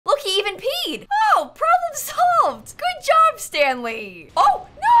succeed. Oh, problem solved. Good job, Stanley. Oh,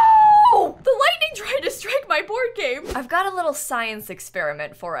 no! The lightning tried to strike my board game. I've got a little science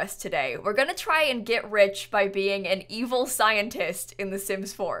experiment for us today. We're gonna try and get rich by being an evil scientist in The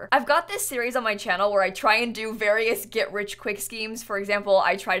Sims 4. I've got this series on my channel where I try and do various get-rich-quick schemes. For example,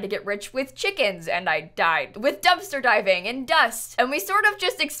 I tried to get rich with chickens and I died. With dumpster diving and dust. And we sort of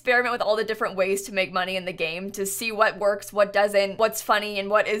just experiment with all the different ways to make money in the game to see what works, what doesn't, what's funny and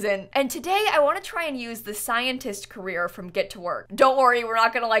what isn't. And today I want to try and use the scientist career from Get to Work. Don't worry, we're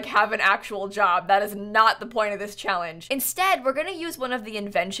not gonna like have an actual job. That is not the point of this challenge. Instead, we're gonna use one of the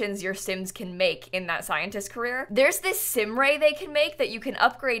inventions your Sims can make in that scientist career. There's this sim ray they can make that you can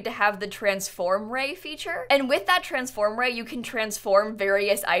upgrade to have the transform ray feature. And with that transform ray, you can transform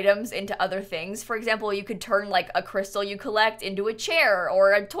various items into other things. For example, you could turn like a crystal you collect into a chair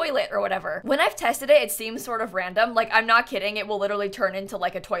or a toilet or whatever. When I've tested it, it seems sort of random. Like, I'm not kidding, it will literally turn into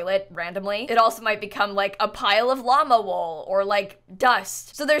like a toilet randomly. It also might become like a pile of llama wool or like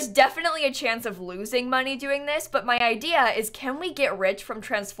dust. So there's definitely a chance of losing money doing this, but my idea is, can we get rich from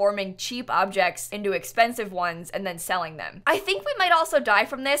transforming cheap objects into expensive ones and then selling them? I think we might also die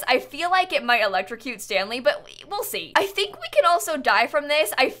from this. I feel like it might electrocute Stanley, but we'll see. I think we can also die from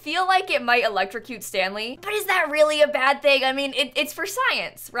this. I feel like it might electrocute Stanley, but is that really a bad thing? I mean, it's for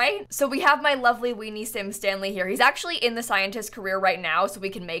science, right? So we have my lovely weenie sim Stanley here. He's actually in the scientist career right now, so we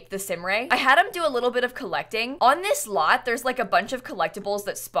can make the sim ray. I had him do a little bit of collecting. On this lot, there's like a bunch of collectibles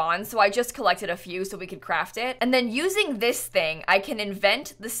that spawn, so I just collected a few so we could craft it. And then using this thing, I can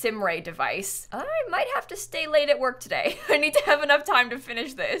invent the sim ray device. I might have to stay late at work today. I need to have enough time to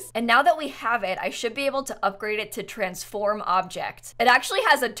finish this. And now that we have it, I should be able to upgrade it to transform object. It actually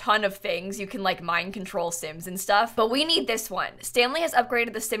has a ton of things. You can like mind control Sims and stuff, but we need this one. Stanley has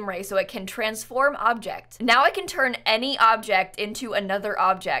upgraded the sim ray so it can transform object. Now I can turn any object into another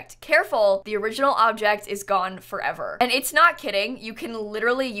object. Careful, the original object is gone forever. And it's not kidding, you can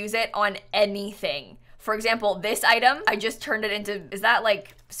literally use it on anything. For example, this item, I just turned it into, is that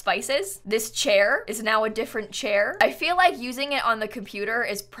like spices? This chair is now a different chair. I feel like using it on the computer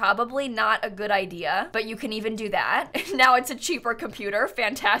is probably not a good idea, but you can even do that. Now it's a cheaper computer,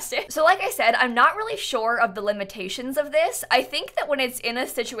 fantastic. So like I said, I'm not really sure of the limitations of this. I think that when it's in a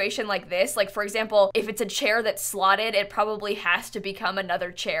situation like this, like for example, if it's a chair that's slotted, it probably has to become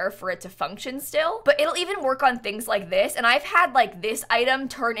another chair for it to function still, but it'll even work on things like this. And I've had like this item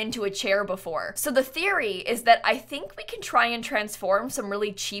turn into a chair before. So the theory is that I think we can try and transform some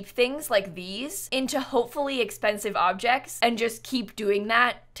really cheap things like these into hopefully expensive objects and just keep doing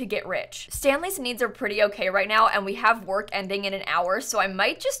that to get rich. Stanley's needs are pretty okay right now, and we have work ending in an hour, so I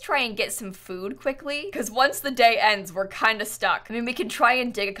might just try and get some food quickly, because once the day ends, we're kind of stuck. I mean, we can try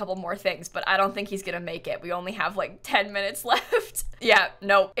and dig a couple more things, but I don't think he's gonna make it. We only have like 10 minutes left. Yeah,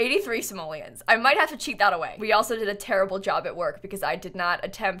 no, 83 simoleons. I might have to cheat that away. We also did a terrible job at work because I did not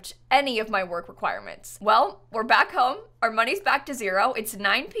attempt any of my work requirements. Well, we're back home. Our money's back to zero. It's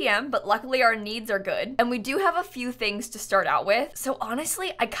 9 p.m., but luckily our needs are good. And we do have a few things to start out with. So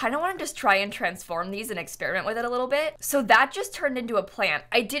honestly, I kind of want to just try and transform these and experiment with it a little bit. So that just turned into a plant.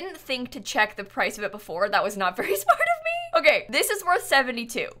 I didn't think to check the price of it before. That was not very smart of me. Okay, this is worth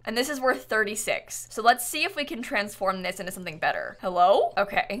 72 and this is worth 36. So let's see if we can transform this into something better. Hello?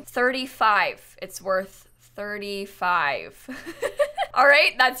 Okay, 35. It's worth 35. All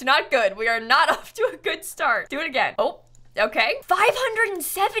right, that's not good. We are not off to a good start. Do it again. Oh. Okay,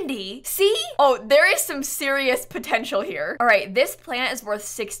 570. See? Oh, there is some serious potential here. All right, this plant is worth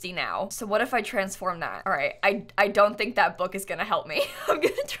 60 now. So what if I transform that? All right, I don't think that book is gonna help me. I'm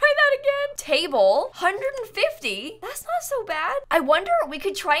gonna try that again. Table, 150. That's not so bad. I wonder, we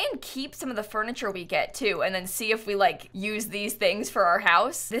could try and keep some of the furniture we get too, and then see if we like use these things for our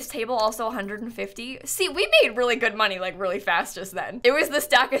house. This table also 150. See, we made really good money like really fast just then. It was the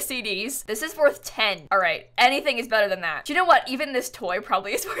stack of CDs. This is worth 10. All right, anything is better than that. Do you know what? Even this toy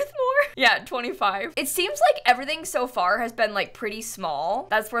probably is worth more. Yeah, 25. It seems like everything so far has been like pretty small.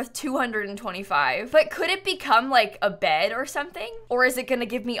 That's worth 225. But could it become like a bed or something? Or is it gonna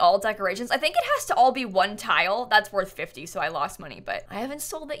give me all decorations? I think it has to all be one tile. That's worth 50, so I lost money, but I haven't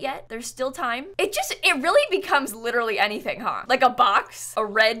sold it yet. There's still time. It really becomes literally anything, huh? Like a box, a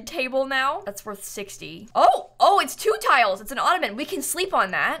red table now. That's worth 60. Oh, it's 2 tiles. It's an ottoman. We can sleep on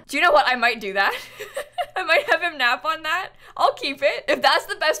that. Do you know what? I might do that. I might have him nap on that. that. I'll keep it. If that's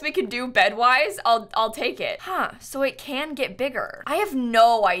the best we can do bed-wise, I'll take it. Huh, so it can get bigger. I have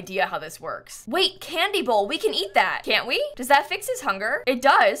no idea how this works. Wait, candy bowl, we can eat that, can't we? Does that fix his hunger? It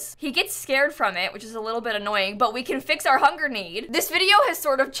does. He gets scared from it, which is a little bit annoying, but we can fix our hunger need. This video has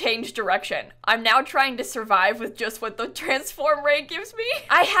sort of changed direction. I'm now trying to survive with just what the transform ray gives me.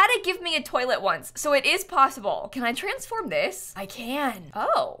 I had it give me a toilet once, so it is possible. Can I transform this? I can.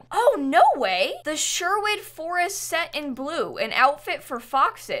 Oh, no way. The Sherwood Forest set in blue, an outfit for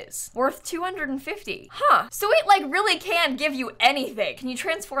foxes, worth 250. Huh, so it like really can give you anything. Can you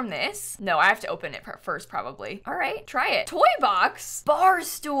transform this? No, I have to open it first probably. All right, try it. Toy box, bar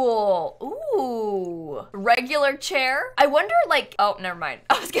stool. Ooh, regular chair. I wonder like, oh, never mind.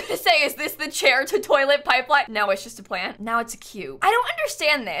 I was gonna say, is this the chair to toilet pipeline? No, it's just a plant. Now it's a cube. I don't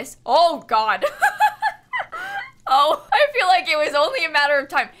understand this. Oh God. Oh, I feel like it was only a matter of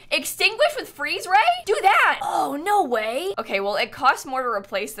time. Extinguish with freeze ray? Do that. Oh, no way. Okay, well, it costs more to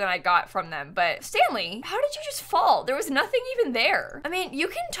replace than I got from them, but Stanley, how did you just fall? There was nothing even there. I mean, you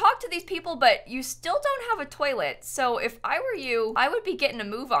can talk to these people, but you still don't have a toilet. So if I were you, I would be getting a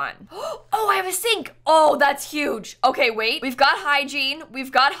move on. Oh, I have a sink. Oh, that's huge. Okay, wait. We've got hygiene,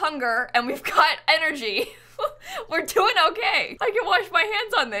 we've got hunger, and we've got energy. We're doing okay. I can wash my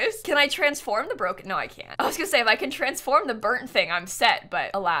hands on this. Can I transform the broken? No, I can't. I was gonna say, if I can transform the burnt thing, I'm set,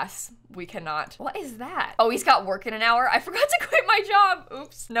 but alas, we cannot. What is that? Oh, he's got work in an hour. I forgot to quit my job.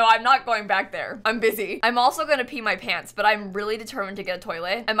 Oops. No, I'm not going back there. I'm busy. I'm also gonna pee my pants, but I'm really determined to get a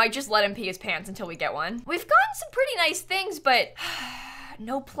toilet. I might just let him pee his pants until we get one. We've gotten some pretty nice things, but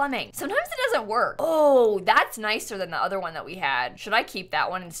no plumbing. Sometimes it doesn't work. Oh, that's nicer than the other one that we had. Should I keep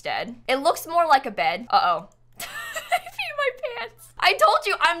that one instead? It looks more like a bed. Uh-oh. I peed my pants. I told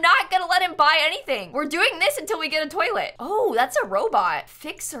you, I'm not gonna let him buy anything. We're doing this until we get a toilet. Oh, that's a robot.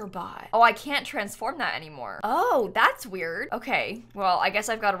 Fixer bot. Oh, I can't transform that anymore. Oh, that's weird. Okay, well, I guess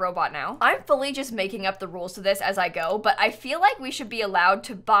I've got a robot now. I'm fully just making up the rules to this as I go, but I feel like we should be allowed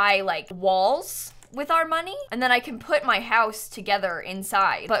to buy like walls with our money, and then I can put my house together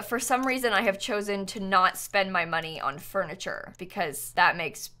inside. But for some reason, I have chosen to not spend my money on furniture because that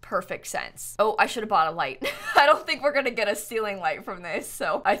makes perfect sense. Oh, I should have bought a light. I don't think we're gonna get a ceiling light from this,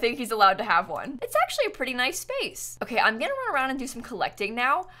 so I think he's allowed to have one. It's actually a pretty nice space. Okay, I'm gonna run around and do some collecting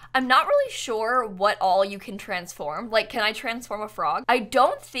now. I'm not really sure what all you can transform. Like, can I transform a frog? I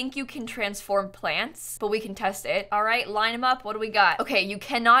don't think you can transform plants, but we can test it. All right, line them up. What do we got? Okay, you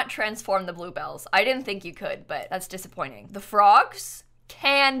cannot transform the bluebells. I didn't think you could, but that's disappointing. The frogs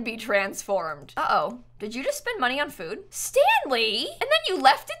can be transformed. Uh-oh. Did you just spend money on food? Stanley! And then you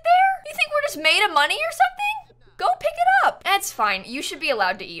left it there? You think we're just made of money or something? Go pick it up. That's fine. You should be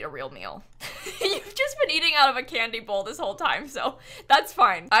allowed to eat a real meal. You've just been eating out of a candy bowl this whole time, so that's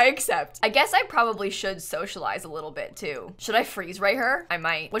fine. I accept. I guess I probably should socialize a little bit too. Should I freeze ray her? I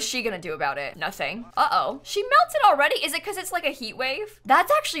might. What's she gonna do about it? Nothing. Uh-oh. She melted already? Is it because it's like a heat wave?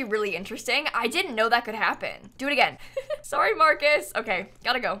 That's actually really interesting. I didn't know that could happen. Do it again. Sorry, Marcus. Okay,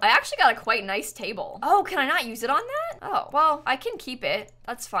 gotta go. I actually got a quite nice table. Oh, can I not use it on that? Oh, well, I can keep it.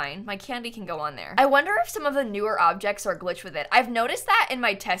 That's fine. My candy can go on there. I wonder if some of the newer objects are glitched with it. I've noticed that in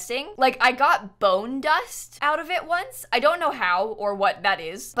my testing. Like, I got bone dust out of it once. I don't know how or what that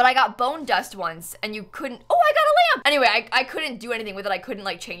is, but I got bone dust once and you couldn't, oh, I got a lamp. Anyway, I couldn't do anything with it. I couldn't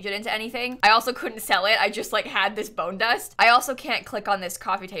like change it into anything. I also couldn't sell it. I just like had this bone dust. I also can't click on this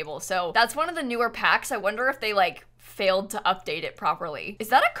coffee table. So that's one of the newer packs. I wonder if they like failed to update it properly. Is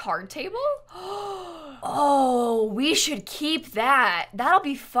that a card table? Oh, we should keep that. That'll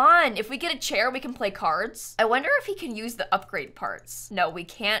be fun. If we get a chair, we can play cards. I wonder if he can use the upgrade parts. No, we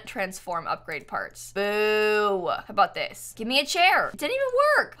can't transform upgrade parts. Boo. How about this? Give me a chair. It didn't even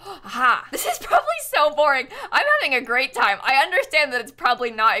work. Aha. This is probably so boring. I'm having a great time. I understand that it's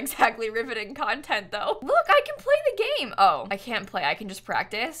probably not exactly riveting content though. Look, I can play the game. Oh, I can't play. I can just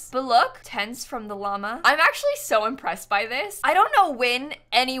practice. But look, tents from the llama. I'm actually so impressed by this. I don't know when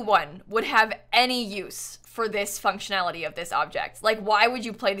anyone would have any use for this functionality of this object. Like, why would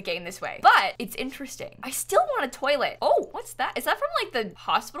you play the game this way? But it's interesting. I still want a toilet. Oh, what's that? Is that from like the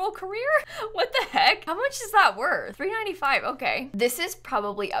hospital career? What the heck? How much is that worth? $3.95, okay. This is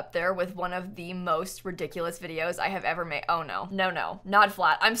probably up there with one of the most ridiculous videos I have ever made. Oh no, no, not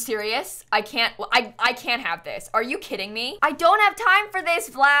flat. I'm serious. I can't have this. Are you kidding me? I don't have time for this,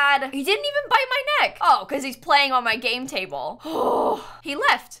 Vlad. He didn't even bite my neck. Oh, because he's playing on my game table. Oh, he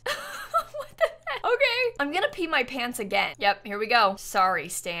left. What the heck? Okay, I'm gonna pee my pants again. Yep, here we go. Sorry,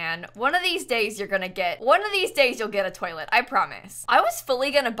 Stan. One of these days you'll get a toilet, I promise. I was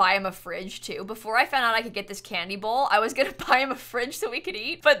fully gonna buy him a fridge too. Before I found out I could get this candy bowl, I was gonna buy him a fridge so we could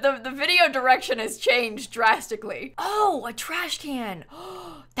eat, but the video direction has changed drastically. Oh, a trash can.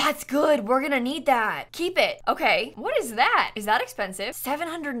 That's good, we're gonna need that. Keep it. Okay, what is that? Is that expensive?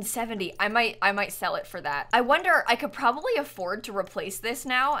 770, I might sell it for that. I wonder, I could probably afford to replace this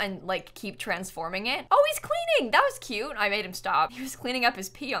now and like keep transforming it. Oh, he's cleaning, that was cute. I made him stop. He was cleaning up his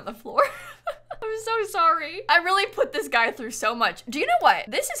pee on the floor. I'm so sorry. I really put this guy through so much. Do you know what?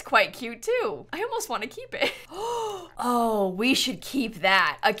 This is quite cute too. I almost want to keep it. Oh, we should keep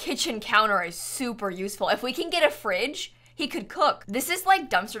that. A kitchen counter is super useful. If we can get a fridge, he could cook. This is like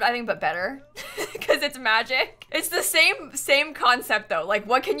dumpster diving, but better because it's magic. It's the same concept though. Like,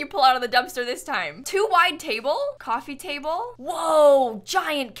 what can you pull out of the dumpster this time? 2 wide table, coffee table. Whoa,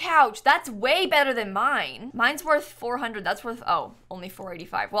 giant couch. That's way better than mine. Mine's worth 400. That's worth, oh, only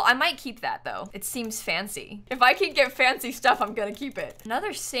 485. Well, I might keep that though. It seems fancy. If I can get fancy stuff, I'm gonna keep it.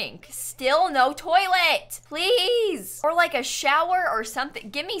 Another sink. Still no toilet, please. Or like a shower or something.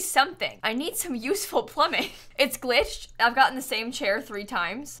 Give me something. I need some useful plumbing. It's glitched. I've gotten the same chair 3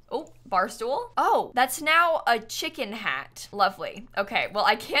 times. Oh, bar stool. Oh, that's now a chicken hat. Lovely. Okay, well,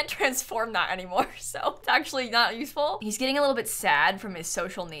 I can't transform that anymore, so it's actually not useful. He's getting a little bit sad from his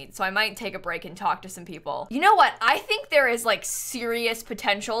social needs, so I might take a break and talk to some people. You know what? I think there is like serious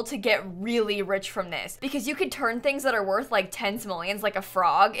potential to get really rich from this because you could turn things that are worth like tens of millions, like a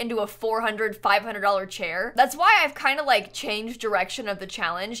frog, into a $400, $500 chair. That's why I've kind of like changed direction of the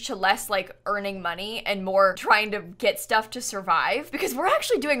challenge to less like earning money and more trying to get stuff to survive because we're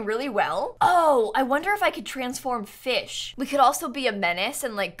actually doing really well. Oh, I wonder if I could transform fish. We could also be a menace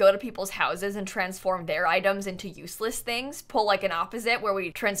and like go to people's houses and transform their items into useless things. Pull like an opposite where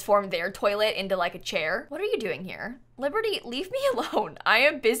we transform their toilet into like a chair. What are you doing here? Liberty, leave me alone. I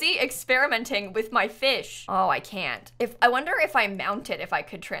am busy experimenting with my fish. Oh, I can't. I wonder if I mount it, if I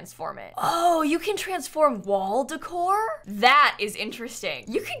could transform it. Oh, you can transform wall decor? That is interesting.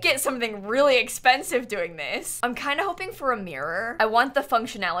 You could get something really expensive doing this. I'm kind of hoping for a mirror. I want the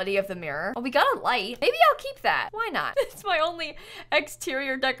functionality of the mirror. Oh, we got a light. Maybe I'll keep that. Why not? It's my only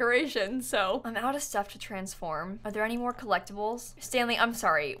exterior decoration, so. I'm out of stuff to transform. Are there any more collectibles? Stanley, I'm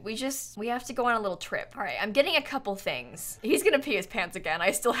sorry. We have to go on a little trip. All right, I'm getting a couple things. He's gonna pee his pants again.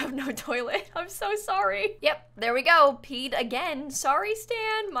 I still have no toilet. I'm so sorry. Yep, there we go. Peed again. Sorry,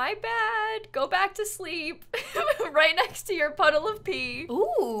 Stan. My bad. Go back to sleep. Right next to your puddle of pee.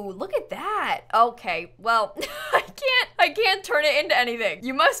 Ooh, look at that. Okay, well, I can't turn it into anything.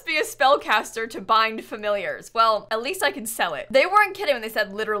 You must be a spellcaster to bind familiars. Well, at least I can sell it. They weren't kidding when they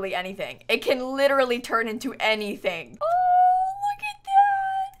said literally anything. It can literally turn into anything. Oh, look at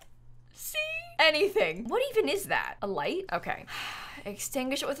that. See? Anything. What even is that? A light? Okay.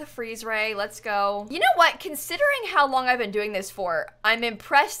 Extinguish it with a freeze ray. Let's go. You know what? Considering how long I've been doing this for, I'm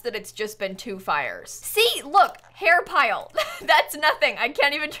impressed that it's just been 2 fires. See, look, hair pile. That's nothing. I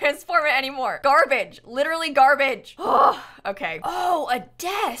can't even transform it anymore. Garbage, literally garbage. Oh, okay. Oh, a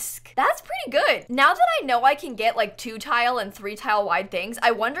desk. That's pretty good. Now that I know I can get like 2 tile and 3 tile wide things, I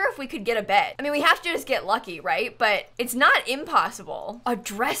wonder if we could get a bed. I mean, we have to just get lucky, right? But it's not impossible. A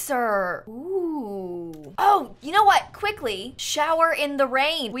dresser. Ooh. Oh, you know what? Quickly, shower in the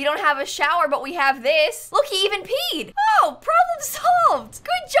rain. We don't have a shower, but we have this. Look, he even peed. Oh, problem solved.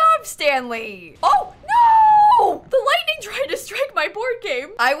 Good job, Stanley. Oh, no! The lightning tried to strike my board game.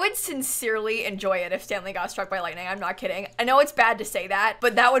 I would sincerely enjoy it if Stanley got struck by lightning. I'm not kidding. I know it's bad to say that,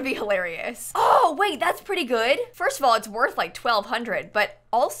 but that would be hilarious. Oh, wait, that's pretty good. First of all, it's worth like 1,200, but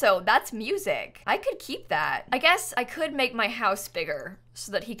also, that's music. I could keep that. I guess I could make my house bigger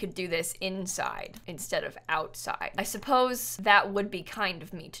so that he could do this inside instead of outside. I suppose that would be kind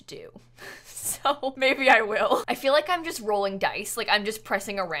of me to do. So maybe I will. I feel like I'm just rolling dice. Like I'm just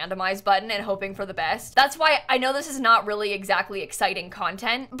pressing a randomize button and hoping for the best. That's why I know this is not really exactly exciting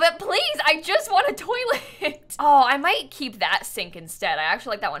content, but please, I just want a toilet. Oh, I might keep that sink instead. I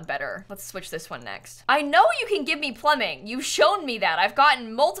actually like that one better. Let's switch this one next. I know you can give me plumbing. You've shown me that. I've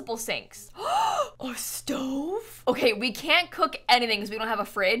gotten multiple sinks. A stove? Okay, we can't cook anything because we don't have a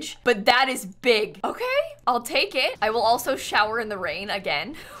fridge, but that is big. Okay, I'll take it. I will also shower in the rain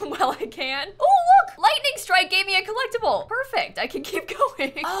again while I can. Oh, look, lightning strike gave me a collectible. Perfect, I can keep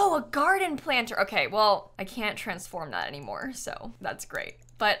going. Oh, a garden planter. Okay, well, I can't transform that anymore, so that's great.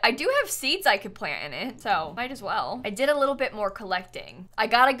 But I do have seeds I could plant in it, so might as well. I did a little bit more collecting. I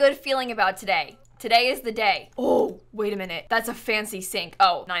got a good feeling about today. Today is the day. Oh, wait a minute. That's a fancy sink.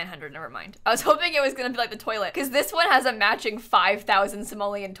 Oh, 900, never mind. I was hoping it was gonna be like the toilet, because this one has a matching 5,000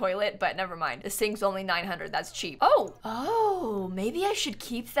 simoleon toilet, but never mind. The sink's only 900, that's cheap. Oh, maybe I should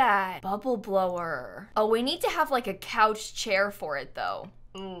keep that. Bubble blower. Oh, we need to have like a couch chair for it though.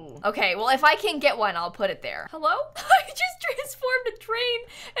 Ooh. Okay, well, if I can get one, I'll put it there. Hello? I just transformed a train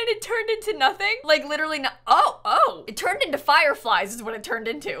and it turned into nothing. Like literally not. Oh, it turned into fireflies is what it turned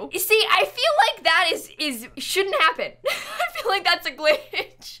into. You see, I feel like that shouldn't happen. I feel like that's a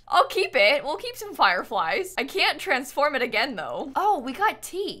glitch. I'll keep it. We'll keep some fireflies. I can't transform it again though. Oh, we got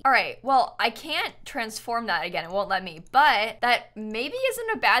tea. All right, well, I can't transform that again. It won't let me, but that maybe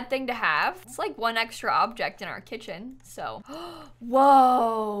isn't a bad thing to have. It's like one extra object in our kitchen, so.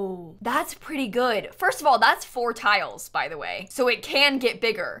 Whoa, that's pretty good. First of all, that's 4 tiles, by the way, so it can get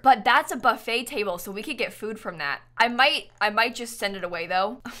bigger, but that's a buffet table, so we could get food from that. I might just send it away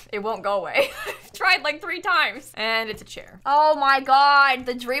though. It won't go away. I've tried like 3 times. And it's a chair. Oh my god,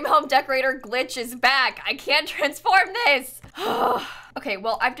 the dream home decorator glitch is back. I can't transform this. Okay,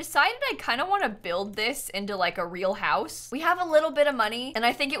 well, I've decided I kind of want to build this into like a real house. We have a little bit of money, and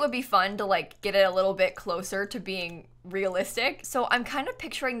I think it would be fun to like get it a little bit closer to being realistic. So I'm kind of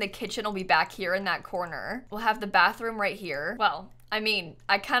picturing the kitchen will be back here in that corner. We'll have the bathroom right here. Well, I mean,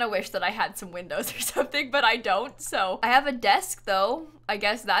 I kind of wish that I had some windows or something, but I don't, so. I have a desk though. I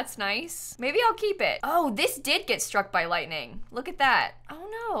guess that's nice. Maybe I'll keep it. Oh, this did get struck by lightning. Look at that. Oh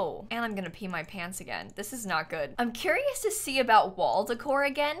no. And I'm gonna pee my pants again. This is not good. I'm curious to see about wall decor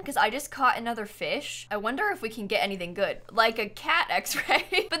again, because I just caught another fish. I wonder if we can get anything good, like a cat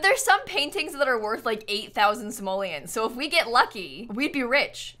x-ray. But there's some paintings that are worth like 8,000 simoleons. So if we get lucky, we'd be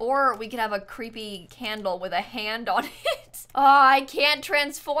rich. Or we could have a creepy candle with a hand on it. Oh, I can't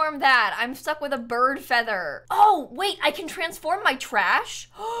transform that. I'm stuck with a bird feather. Oh, wait, I can transform my trash?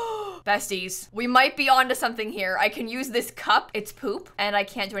 Besties, we might be onto something here. I can use this cup, it's poop, and I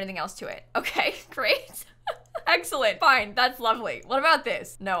can't do anything else to it. Okay, great. Excellent, fine, that's lovely. What about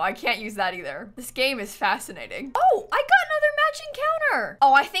this? No, I can't use that either. This game is fascinating. Oh, I got another matching counter.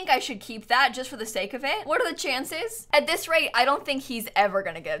 Oh, I think I should keep that just for the sake of it. What are the chances? At this rate, I don't think he's ever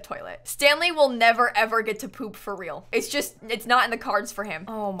gonna get a toilet. Stanley will never ever get to poop for real. It's not in the cards for him.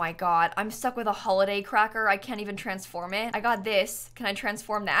 Oh my god, I'm stuck with a holiday cracker. I can't even transform it. I got this. Can I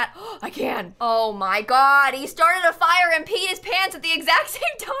transform that? I can. Oh my god, he started a fire and peed his pants at the exact same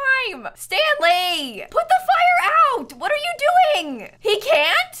time. Stanley, put the fire out. What are you doing? He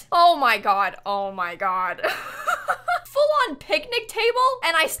can't? Oh my god. Oh my god. Full-on picnic table,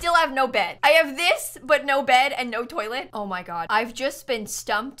 and I still have no bed. I have this, but no bed and no toilet. Oh my god. I've just been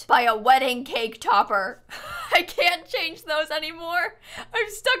stumped by a wedding cake topper. I can't change those anymore. I'm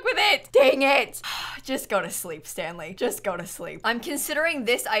stuck with it. Dang it. Just go to sleep, Stanley. Just go to sleep. I'm considering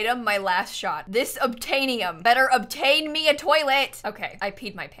this item my last shot. This obtainium better obtain me a toilet. Okay, I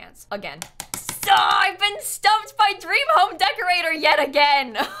peed my pants again. I've been stumped by Dream Home Decorator yet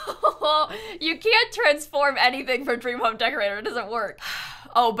again. You can't transform anything from Dream Home Decorator. It doesn't work.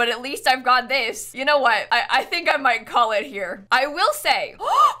 Oh, but at least I've got this. You know what? I think I might call it here. I will say.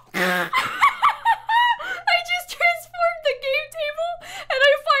 I just transformed the game table and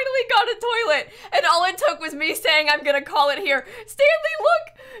I finally got a toilet. And all it took was me saying I'm gonna call it here. Stanley,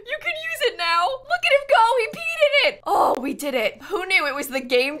 look, you can use it now. Look at him go, he peed in it. Oh, we did it. Who knew it was the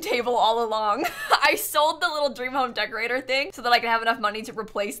game table all along? I sold the little Dream Home Decorator thing so that I could have enough money to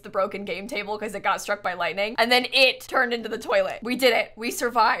replace the broken game table because it got struck by lightning. And then it turned into the toilet. We did it. We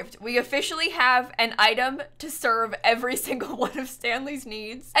survived. We officially have an item to serve every single one of Stanley's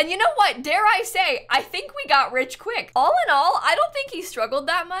needs. And you know what? Dare I say, I think we got rich quick. All in all, I don't think he struggled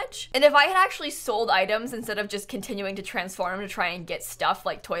that much. And if I had actually sold items instead of just continuing to transform them to try and get stuff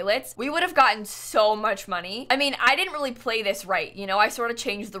like toilets, we would have gotten so much money. I mean, I didn't really play this right, you know? I sort of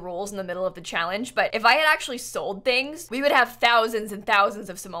changed the rules in the middle of the challenge, but if I had actually sold things, we would have thousands and thousands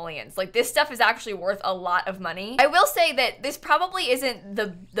of simoleons. Like, this stuff is actually worth a lot of money. I will say that this probably isn't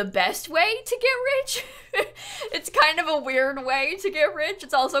the best way to get rich. It's kind of a weird way to get rich.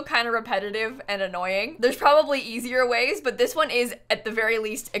 It's also kind of repetitive and annoying. There's probably easier ways, but this one is at the very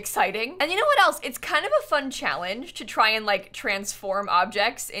least exciting. And you know what else? It's kind of a fun challenge to try and like transform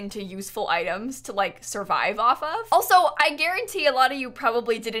objects into useful items to like survive off of. Also, I guarantee a lot of you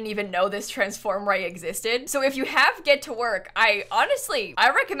probably didn't even know this transform right existed. So if you have Get to Work, I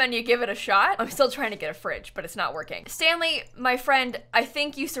recommend you give it a shot. I'm still trying to get a fridge, but it's not working. Stanley, my friend, I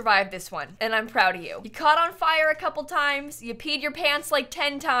think you survived this one, and I'm proud of you. You caught on fire a couple times, you peed your pants like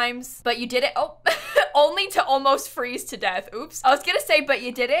 10 times, but you did it. Oh, only to almost freeze to death. Oops. I was gonna say, but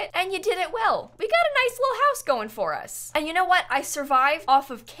you did it, and you did it well. We got a nice little house going for us. And you know what? I survived off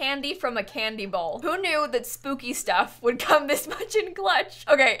of candy from a candy bowl. Who knew that spooky stuff would come this much in clutch?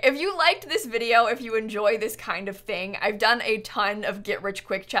 Okay, if you liked this video, if you enjoy this kind of thing, I've done a ton of get rich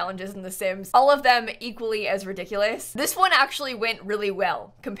quick challenges in The Sims, all of them equally as ridiculous. This one actually went really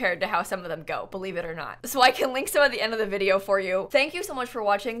well compared to how some of them go, believe it or not. So I can link some at the end of the video for you. Thank you so much for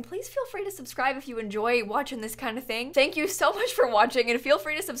watching. Please feel free to subscribe if you enjoy watching this kind of thing. Thank you so much for watching, and feel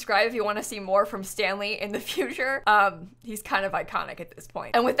free to subscribe if you want to see more from Stanley in the future. He's kind of iconic at this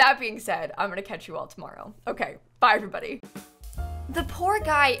point. And with that being said, I'm gonna catch you all tomorrow. Okay, bye everybody. The poor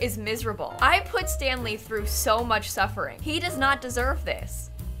guy is miserable. I put Stanley through so much suffering. He does not deserve this.